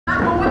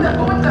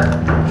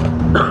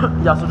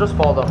Yeah, so just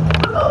fall though.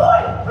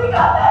 We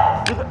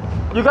got this!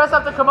 You guys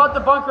have to come out the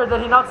bunker.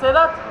 Did he not say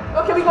that?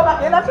 Oh, can we go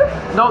back in after?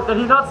 No, did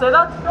he not say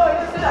that? No, he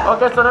didn't say that.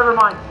 Okay, so never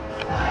mind.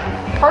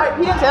 Alright,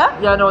 he didn't say that?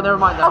 Yeah, no, never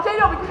mind that. Okay,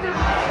 no, we can do.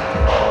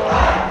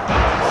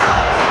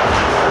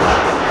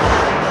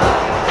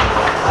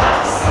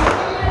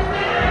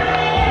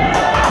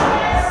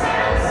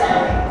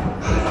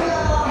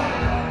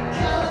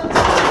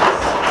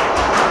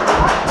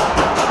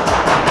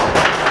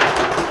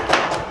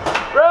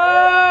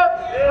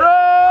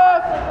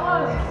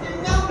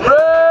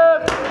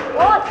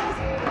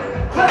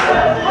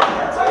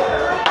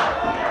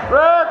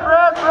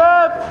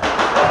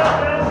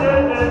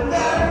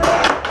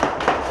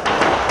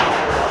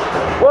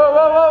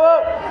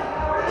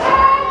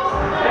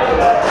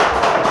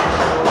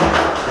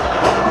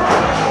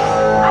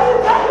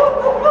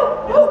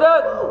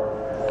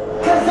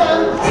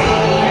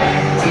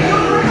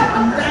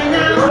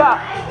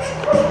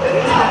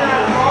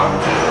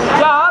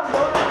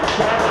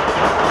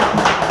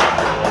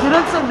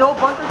 No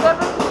bunker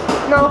camping?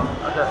 No.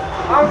 Okay.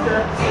 Okay.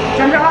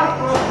 Send your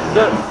hospital.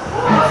 Good.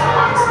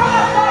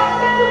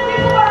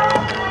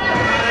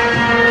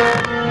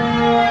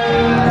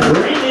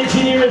 Marine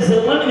engineer is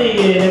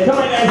eliminated. Come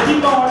on, guys,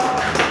 keep going.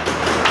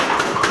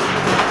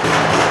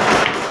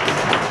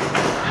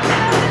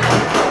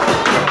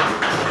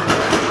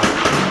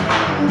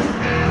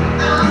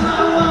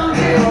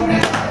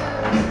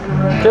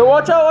 Okay,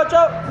 watch out, watch out.